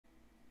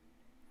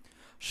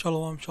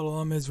Shalom,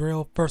 shalom,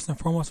 Israel. First and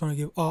foremost, I want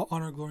to give all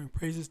honor, glory, and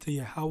praises to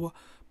YAHAWAH,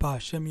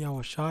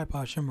 YAHAWASHI,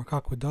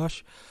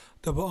 RICANS.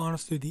 Double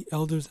honors to the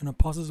elders and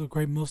apostles of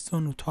Great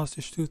Millstone who tossed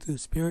their truth through the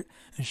Spirit,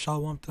 and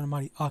shalom to the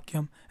mighty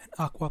Akim and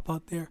Akwap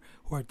out there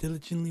who are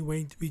diligently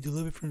waiting to be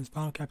delivered from this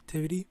final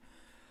captivity.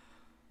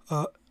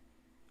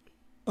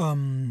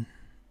 Slucky,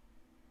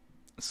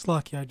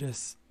 I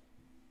just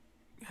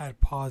had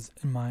pause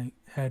in my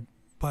head,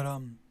 but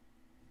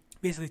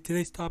basically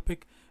today's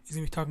topic is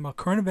going to be talking about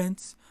current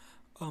events.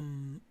 It's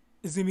going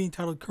to be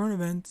entitled Current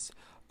Events,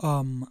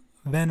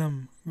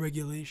 Venom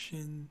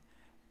Regulation,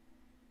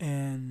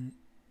 and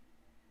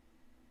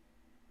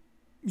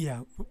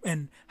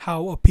and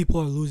how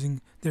people are losing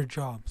their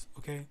jobs.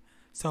 Okay,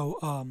 so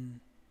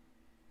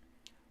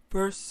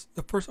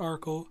the first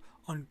article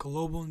on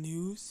Global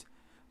News,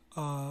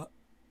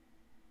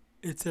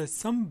 it says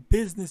some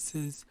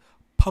businesses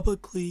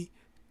publicly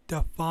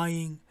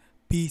defying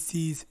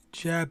BC's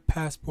jab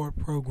passport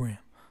program.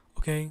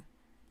 Okay,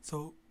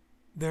 so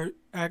they're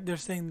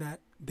saying that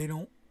they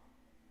don't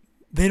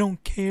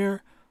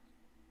care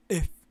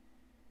if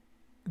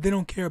they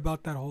don't care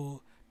about that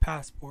whole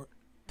passport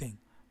thing,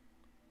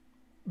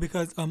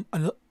 because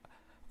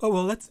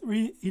let's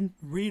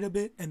read a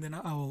bit and then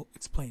I will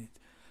explain it.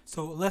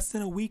 So less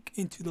than a week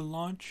into the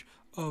launch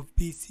of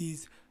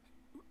BC's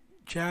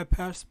jab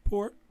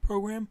passport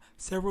program,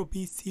 several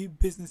BC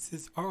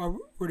businesses are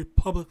already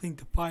publicly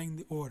defying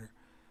the order.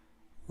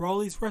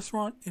 Raleigh's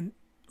restaurant in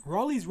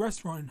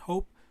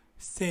Hope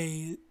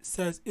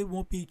says it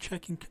won't be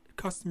checking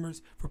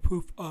customers for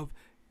proof of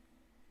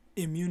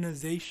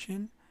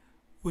immunization,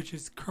 which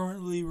is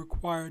currently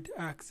required to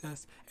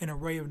access an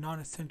array of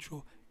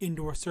non-essential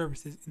indoor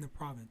services in the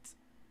province.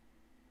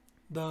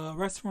 The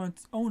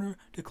restaurant's owner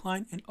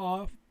declined an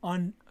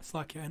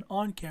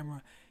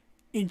on-camera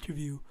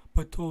interview,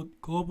 but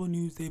told Global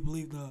News they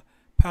believe the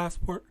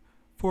passport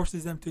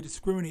forces them to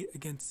discriminate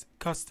against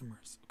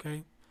customers.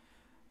 Okay,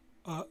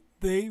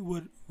 they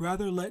would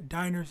rather let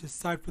diners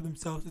decide for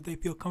themselves if they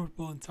feel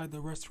comfortable inside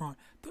the restaurant.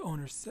 The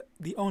owner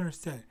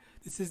said,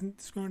 "This isn't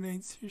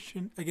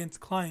discrimination against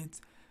clients."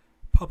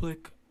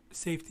 Public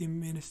Safety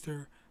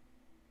Minister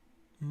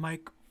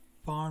Mike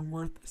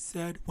Farnworth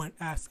said when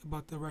asked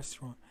about the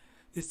restaurant.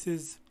 "This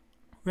is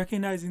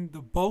recognizing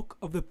the bulk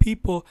of the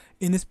people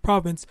in this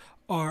province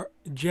are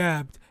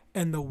jabbed,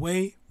 and the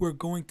way we're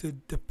going to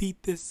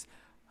defeat this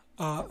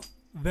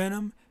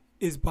venom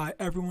is by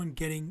everyone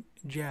getting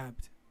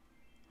jabbed."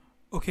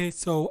 Okay,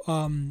 so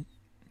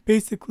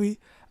basically,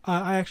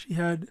 I actually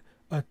had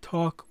a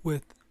talk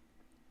with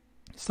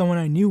someone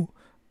I knew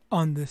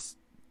on this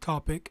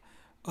topic.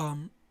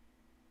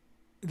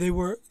 They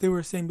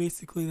were saying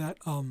basically that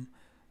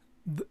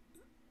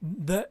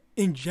the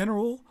in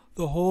general,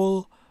 the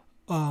whole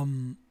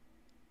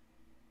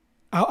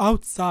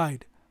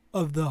outside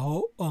of the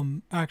whole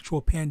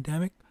actual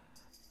pandemic,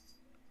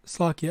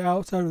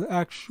 outside of the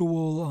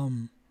actual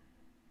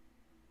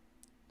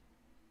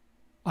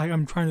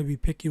I'm trying to be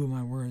picky with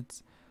my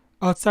words.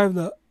 Outside of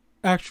the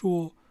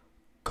actual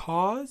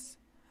cause,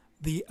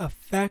 the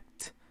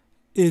effect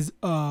is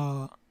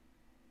a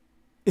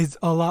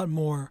lot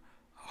more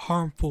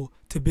harmful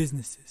to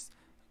businesses.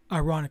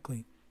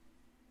 Ironically,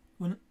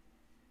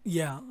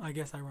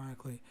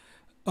 ironically,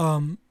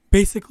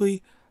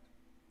 basically,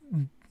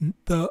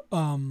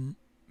 the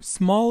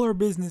smaller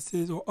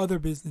businesses or other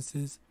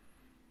businesses,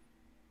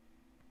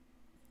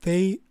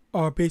 they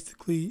are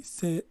basically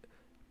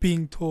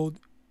being told,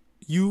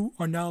 you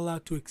are not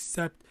allowed to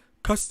accept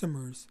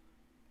customers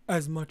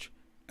as much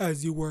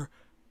as you were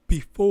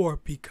before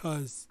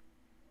because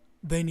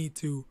they need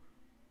to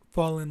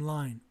fall in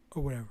line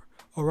or whatever.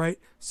 All right.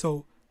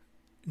 So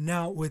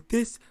now with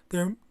this,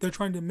 they're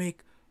trying to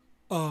make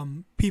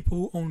people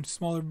who own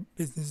smaller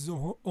businesses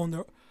or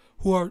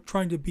who are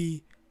trying to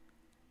be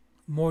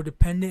more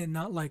dependent and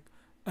not like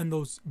on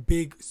those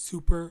big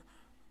super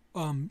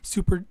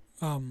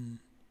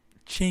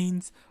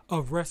chains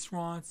of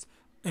restaurants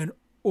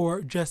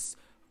or just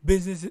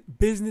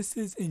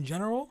businesses in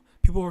general.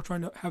 People who are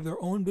trying to have their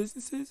own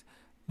businesses,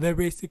 they're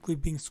basically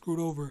being screwed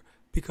over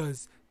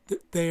because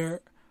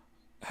they're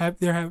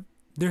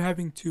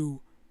having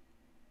to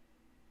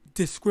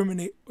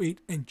discriminate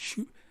and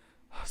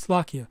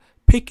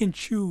pick and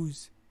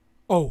choose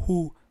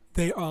who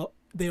they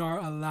are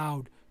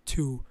allowed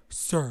to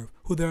serve,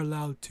 who they're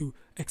allowed to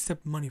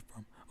accept money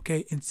from.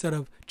 Okay, instead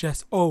of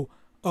just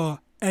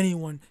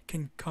anyone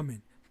can come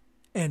in,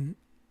 and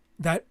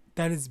that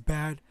is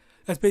bad.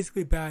 That's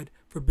basically bad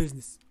for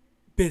business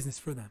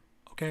for them.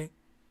 Okay,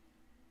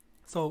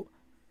 so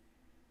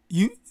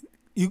you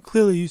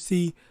clearly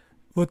see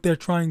what they're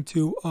trying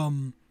to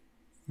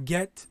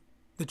they're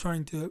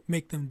trying to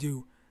make them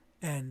do,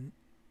 and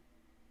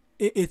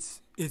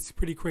it's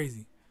pretty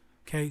crazy.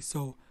 Okay,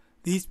 so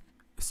these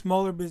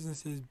smaller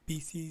businesses,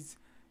 BC's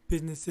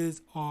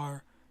businesses,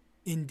 are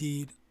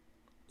indeed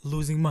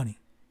losing money.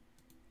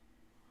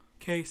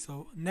 Okay,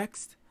 so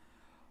next,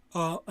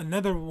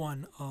 another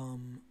one.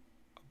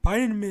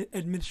 Biden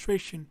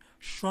administration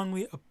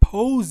strongly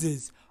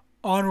opposes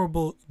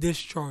honorable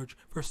discharge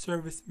for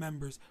service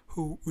members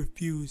who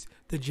refuse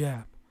the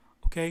jab.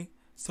 Okay?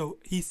 So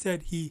he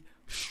said he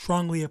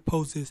strongly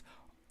opposes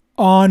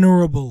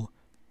honorable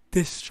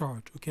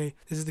discharge. Okay?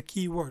 This is the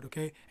key word.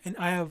 Okay? And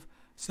I have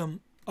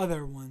some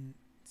other ones,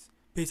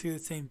 basically the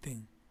same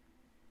thing.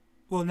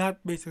 Well,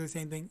 not basically the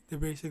same thing. They're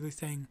basically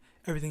saying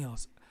everything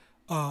else.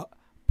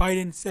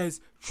 Biden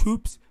says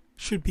troops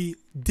should be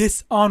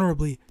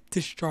dishonorably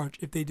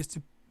discharged if they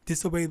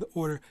disobey the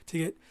order to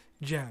get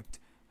jabbed.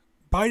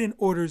 Biden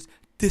orders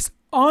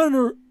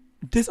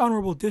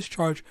dishonorable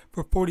discharge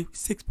for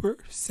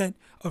 46%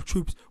 of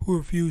troops who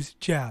refuse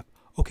jab.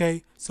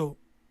 Okay, so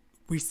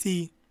we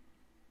see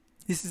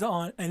this is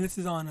on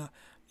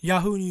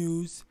Yahoo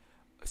News,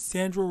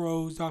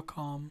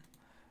 SandraRose.com,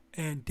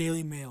 and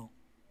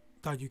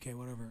DailyMail.uk,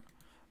 whatever.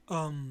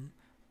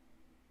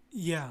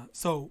 Yeah.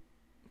 So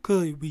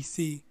clearly we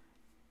see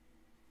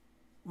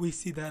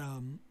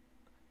that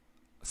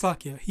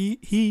Sakya,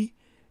 he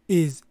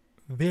is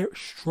very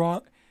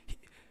strong.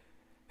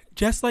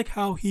 Just like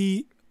how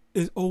he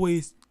is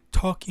always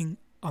talking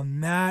a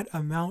mad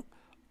amount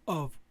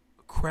of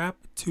crap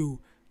to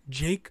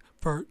Jake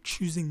for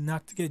choosing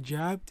not to get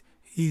jabbed,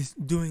 he's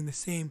doing the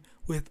same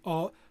with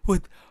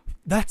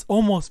that's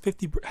almost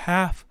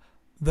half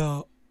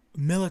the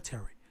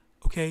military.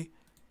 Okay,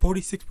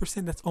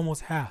 46%. That's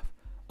almost half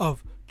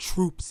of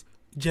troops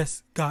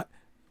just got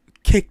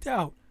kicked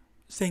out,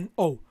 saying,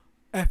 "Oh,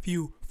 F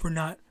you for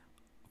not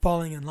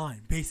falling in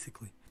line."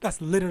 Basically,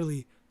 that's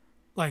literally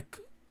like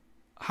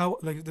how,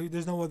 like,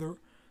 there's no other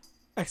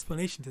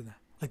explanation to that.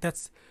 Like,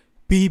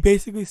 he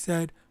basically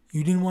said,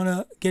 "You didn't want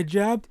to get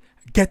jabbed,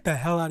 get the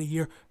hell out of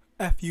here,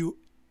 F you,"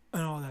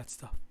 and all that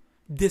stuff.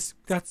 That's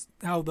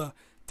how the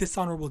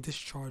dishonorable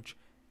discharge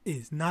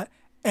is. Not,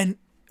 and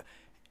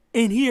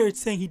in here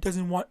it's saying he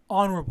doesn't want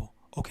honorable.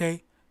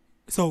 Okay,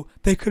 so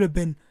they could have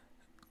been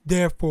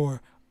there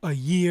for a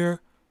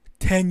year,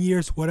 10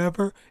 years,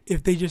 whatever.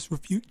 If they just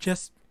refuse,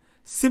 just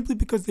simply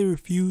because they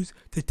refuse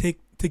to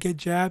get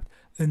jabbed,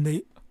 then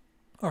they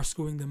are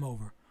screwing them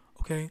over.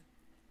 Okay.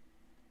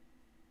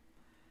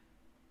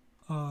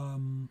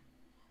 Okay,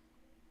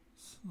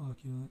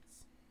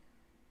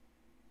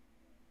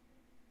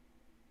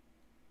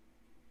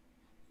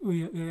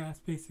 yeah, that's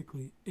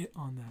basically it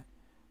on that.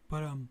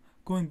 But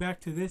going back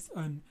to this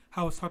and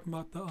how I was talking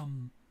about the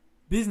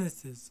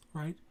businesses,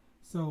 right?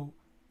 So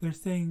they're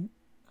saying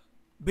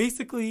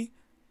basically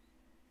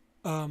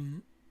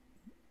the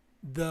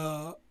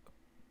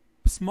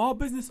small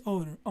business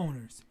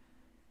owners,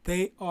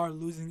 they are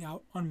losing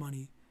out on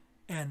money,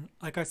 and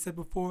like I said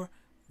before,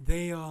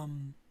 the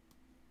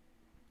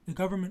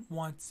government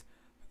wants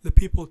the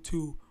people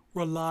to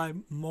rely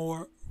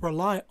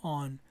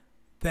on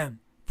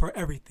them for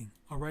everything.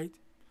 All right.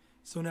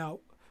 So now,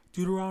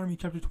 Deuteronomy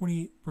chapter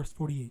 28, verse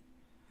 48.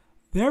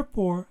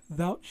 Therefore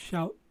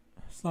shalt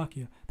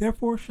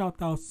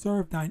thou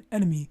serve thine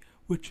enemy,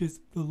 which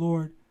is the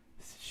Lord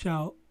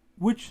let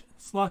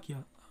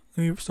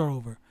me start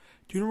over.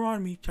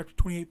 Deuteronomy chapter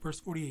 28,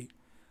 verse 48.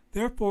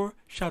 Therefore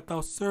shalt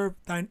thou serve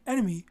thine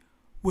enemy,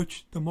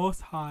 which the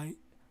Most High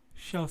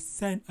shall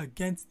send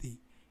against thee,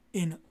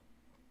 in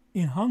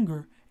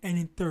hunger and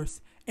in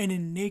thirst and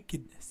in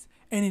nakedness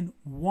and in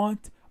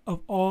want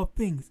of all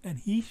things, and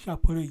he shall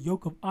put a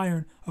yoke of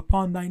iron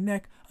upon thy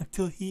neck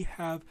until he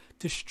have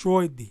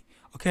destroyed thee.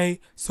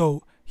 Okay,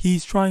 so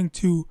he's trying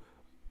to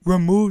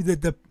remove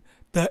the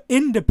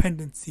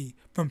independency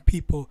from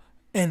people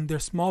and their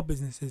small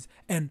businesses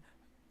and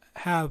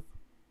have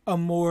a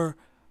more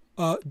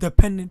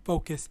dependent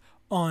focus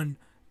on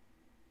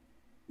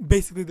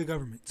basically the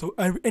government. So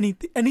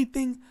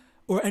anything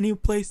or any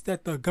place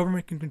that the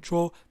government can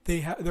control,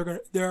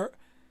 they're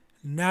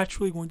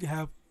naturally going to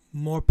have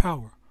more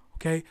power.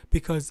 Okay,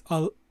 because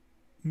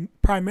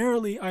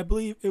primarily I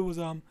believe it was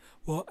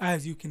well,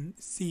 as you can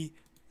see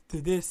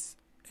through this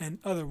and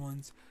other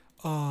ones,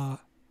 the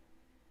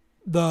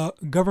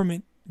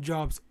government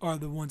jobs are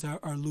the ones that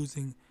are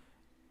losing.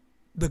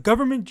 The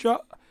government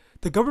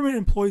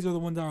employees are the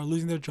ones that are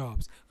losing their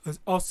jobs.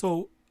 Because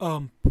also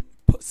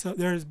so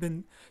there has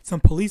been some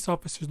police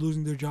officers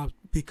losing their jobs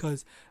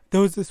because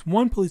there was this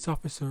one police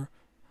officer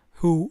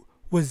who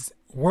has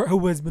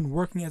been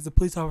working as a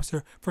police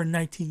officer for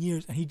 19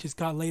 years, and he just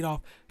got laid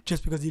off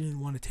just because he didn't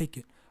want to take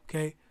it.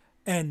 Okay,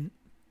 and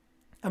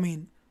I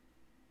mean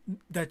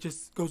that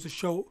just goes to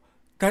show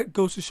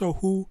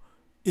who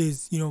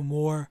is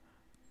more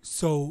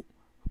so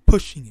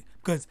pushing it,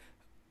 because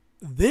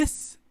the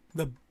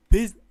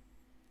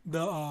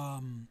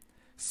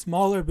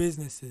smaller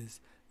businesses,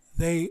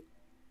 they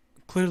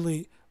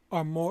clearly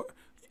are more.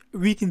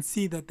 We can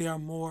see that they are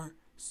more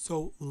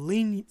so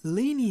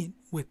lenient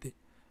with it.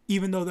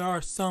 Even though there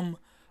are some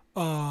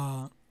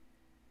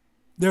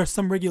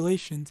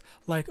regulations,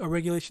 like a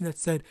regulation that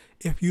said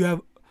if you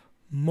have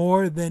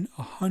more than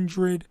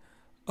 100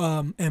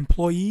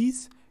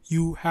 employees,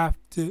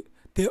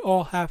 they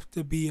all have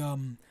to be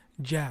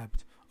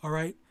jabbed. All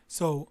right.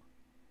 So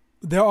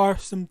there are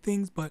some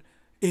things, but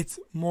it's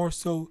more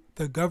so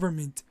the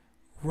government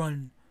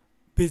run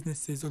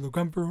businesses or the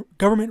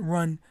government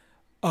run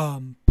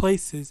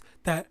places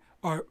that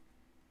are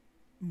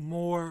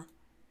more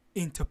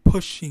into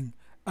pushing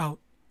out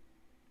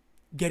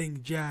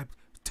getting jabbed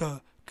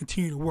to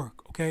continue to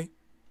work, okay?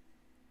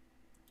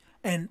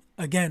 And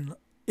again,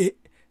 it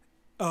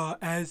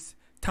as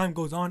time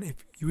goes on,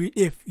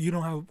 if you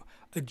don't have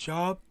a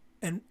job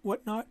and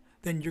whatnot,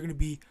 then you're gonna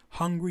be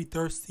hungry,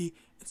 thirsty,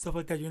 and stuff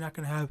like that. You're not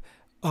gonna have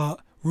a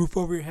roof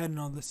over your head and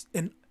all this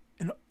and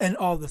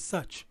all the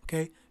such,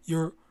 okay?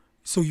 You're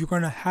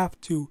gonna have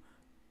to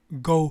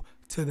go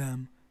to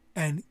them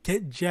and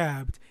get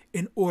jabbed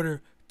in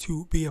order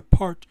to be a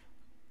part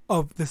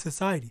of the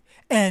society.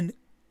 And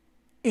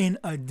in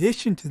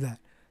addition to that,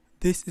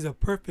 this is a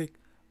perfect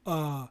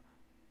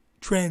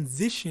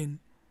transition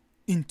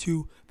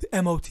into the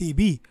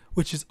MOTB,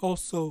 which is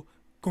also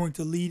going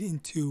to lead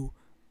into,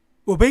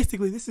 well,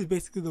 basically, this is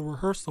basically the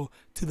rehearsal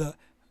to the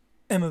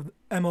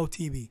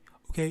MOTB,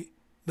 okay?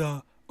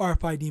 The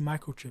RFID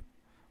microchip,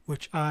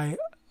 which I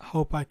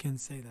hope I can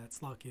say that,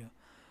 Slakia.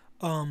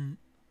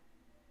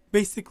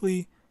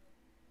 Basically,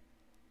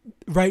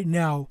 right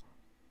now,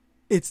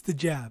 it's the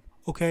jab,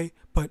 okay?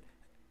 But,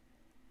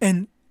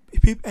 and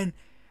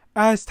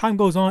as time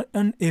goes on,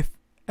 and if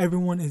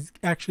everyone is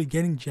actually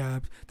getting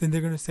jabs, then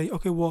they're going to say,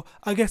 okay, well,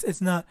 I guess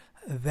it's not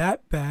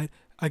that bad.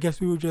 I guess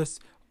we were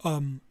just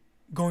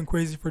going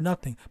crazy for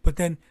nothing. But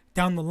then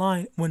down the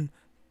line, when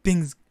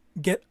things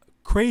get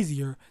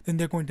crazier, then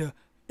they're going to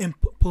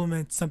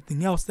implement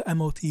something else, the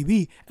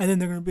MOTB, and then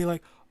they're going to be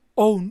like,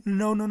 oh,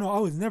 no, I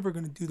was never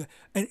going to do that.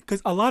 And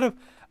because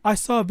I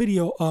saw a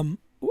video,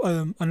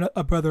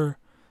 a brother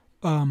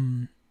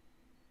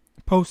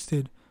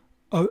posted,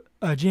 a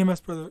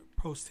GMS brother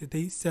posted,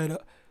 they said,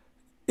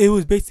 it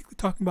was basically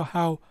talking about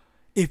how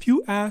if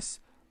you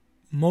ask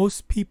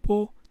most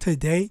people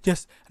today,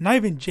 just not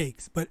even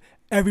Jakes, but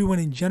everyone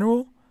in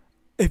general,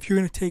 if you're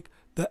going to take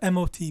the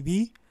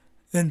MOTB,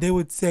 then they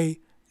would say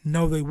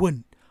no, they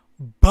wouldn't.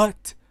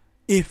 But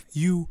if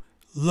you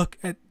look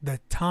at the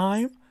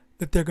time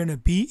that they're going to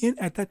be in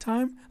at that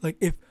time, like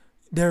if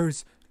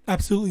there's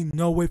absolutely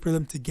no way for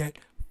them to get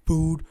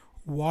food,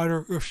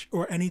 water,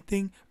 or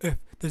anything, if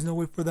there's no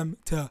way for them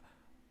to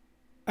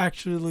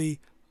actually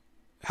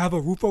have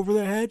a roof over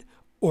their head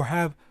or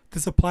have the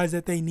supplies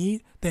that they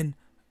need, then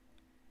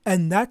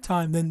and that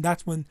time, then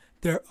that's when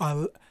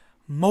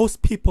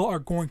most people are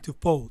going to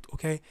fold,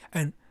 okay?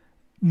 And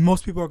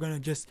most people are gonna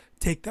just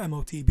take the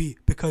MOTB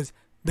because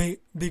they're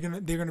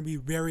gonna be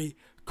very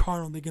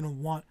carnal. They're gonna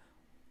want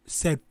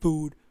said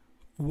food,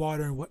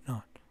 water, and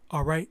whatnot.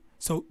 All right,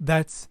 so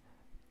that's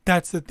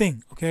the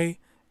thing, okay?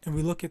 And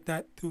we look at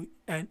that through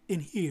and in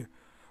here,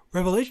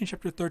 Revelation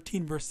chapter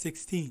 13, verse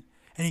 16.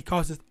 And he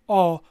causeth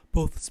all,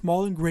 both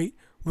small and great,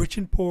 rich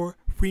and poor,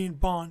 free and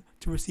bond,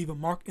 to receive a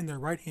mark in their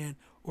right hand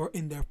or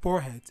in their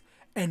foreheads,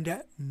 and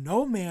that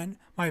no man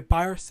might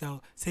buy or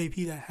sell save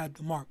he that had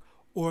the mark,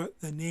 or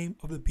the name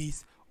of the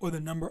beast, or the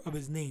number of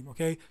his name.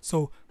 Okay,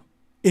 so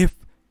if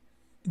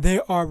they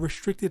are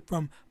restricted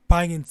from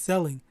buying and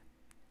selling,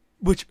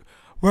 which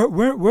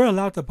we're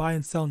allowed to buy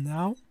and sell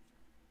now,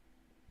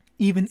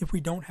 even if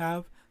we don't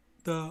have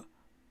the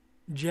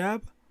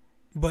jab,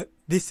 but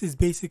this is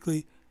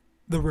basically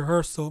the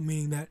rehearsal,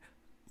 meaning that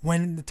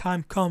when the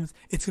time comes,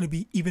 it's going to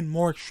be even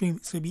more extreme.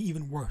 It's going to be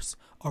even worse.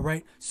 All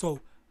right. So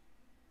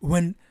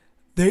when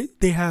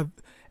they have,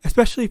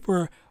 especially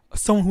for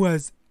someone who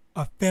has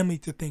a family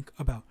to think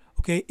about,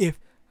 okay, if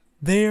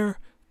their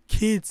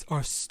kids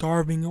are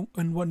starving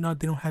and whatnot,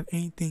 they don't have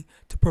anything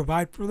to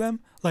provide for them,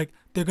 like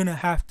they're going to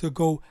have to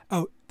go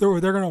out, or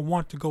they're going to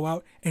want to go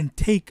out and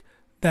take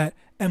that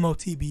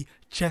MOTB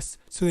just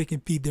so they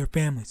can feed their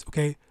families.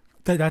 Okay.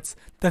 That's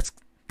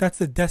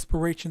the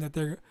desperation that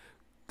the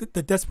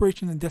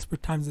desperation and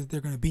desperate times that they're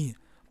going to be in,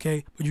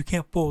 okay? But you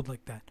can't fold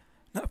like that.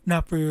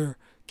 Not for your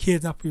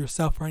kids, not for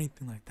yourself or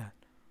anything like that,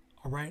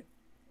 all right?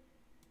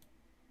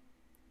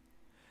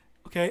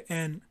 Okay,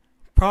 and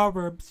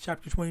Proverbs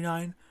chapter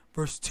 29,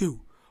 verse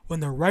 2.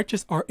 When the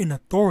righteous are in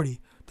authority,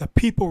 the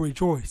people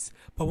rejoice.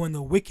 But when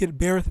the wicked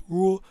beareth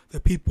rule, the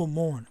people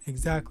mourn.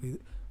 Exactly.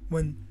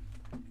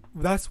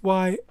 That's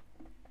why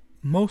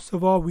most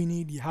of all we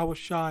need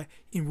YAHAWASHI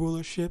in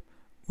rulership.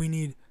 We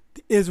need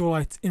the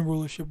Israelites in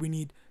rulership. We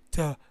need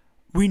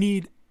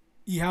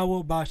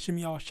YAHWAH BASHIM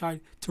YAHWASHI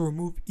to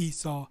remove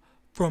Esau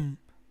from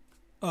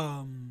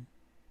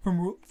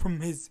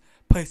his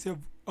place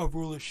of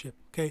rulership.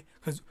 Okay,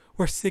 because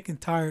we're sick and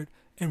tired,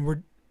 and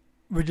we're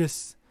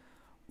just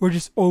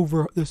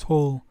over this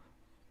whole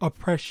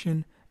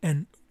oppression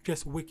and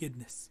just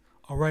wickedness.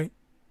 All right,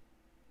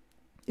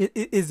 it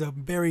is a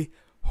very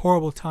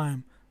horrible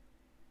time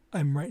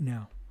I'm right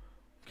now.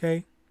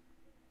 Okay.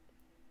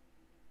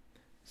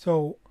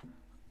 So,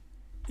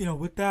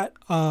 with that,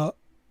 I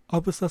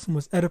hope this lesson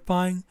was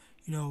edifying.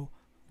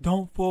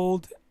 Don't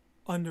fold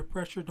under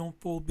pressure. Don't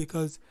fold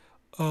because,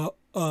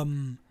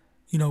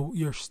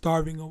 you're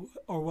starving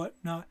or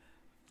whatnot.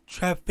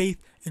 Have faith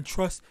and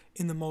trust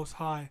in the Most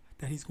High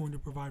that He's going to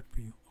provide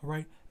for you. All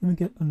right. Let me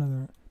get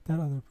that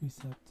other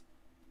precept.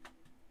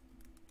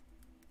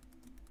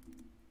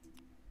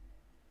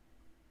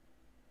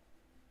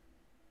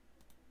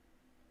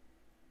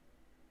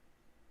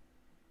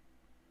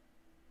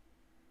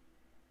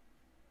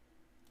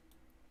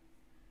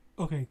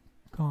 Okay,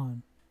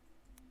 con.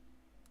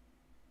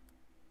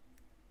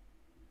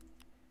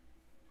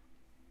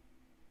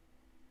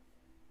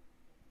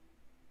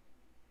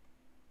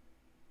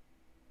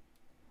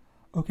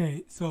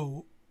 Okay,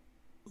 so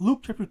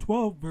Luke chapter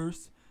 12,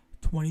 verse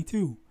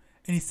 22.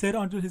 And he said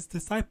unto his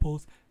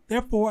disciples,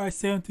 Therefore I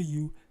say unto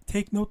you,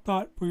 take no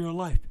thought for your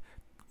life,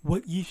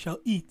 what ye shall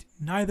eat,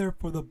 neither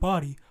for the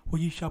body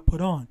what ye shall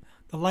put on.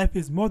 The life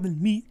is more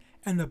than meat,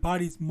 and the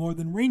body is more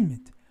than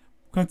raiment.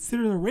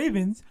 Consider the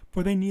ravens,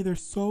 for they neither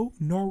sow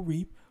nor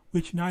reap,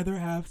 which neither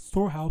have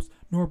storehouse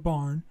nor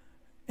barn,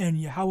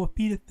 and Yahweh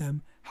feedeth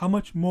them. How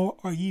much more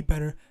are ye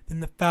better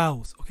than the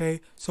fowls?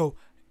 Okay, so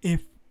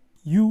if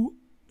you're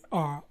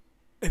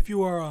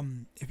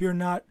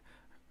not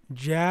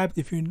jabbed,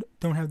 if you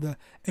don't have the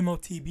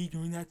MOTB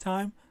during that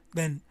time,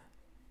 then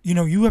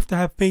you have to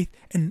have faith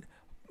and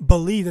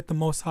believe that the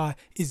Most High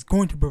is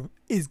going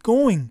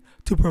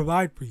to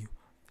provide for you,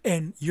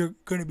 and you're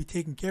going to be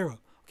taken care of.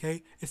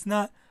 Okay, it's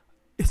not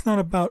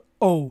about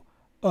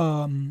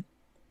I'm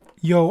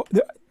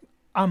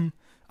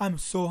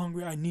so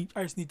hungry.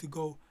 I just need to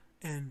go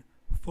and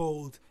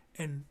fold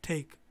and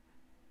take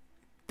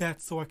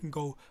that so I can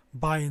go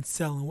buy and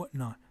sell and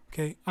whatnot.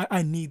 Okay,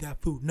 I need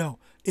that food. No,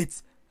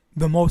 it's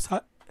the Most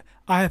High.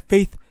 I have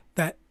faith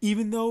that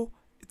even though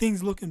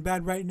things looking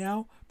bad right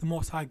now, the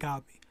Most High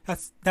got me.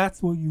 That's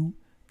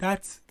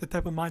the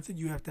type of mindset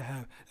you have to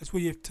have. That's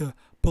what you have to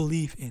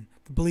believe in.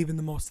 To believe in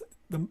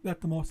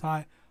that the Most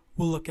High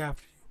will look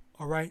after you.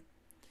 All right.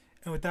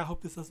 And with that, I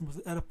hope this lesson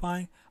was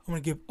edifying. I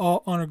want to give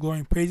all honor, glory,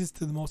 and praises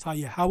to the Most High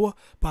Yahawah,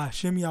 by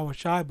Hashem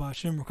YAHAWASHI, by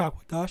Hashem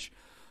YAHAWADAH.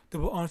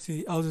 Double honor to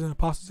the elders and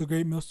apostles, the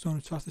great millstone,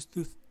 who taught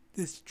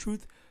this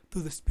truth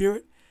through the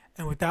Spirit.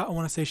 And with that, I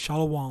want to say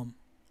Shalom.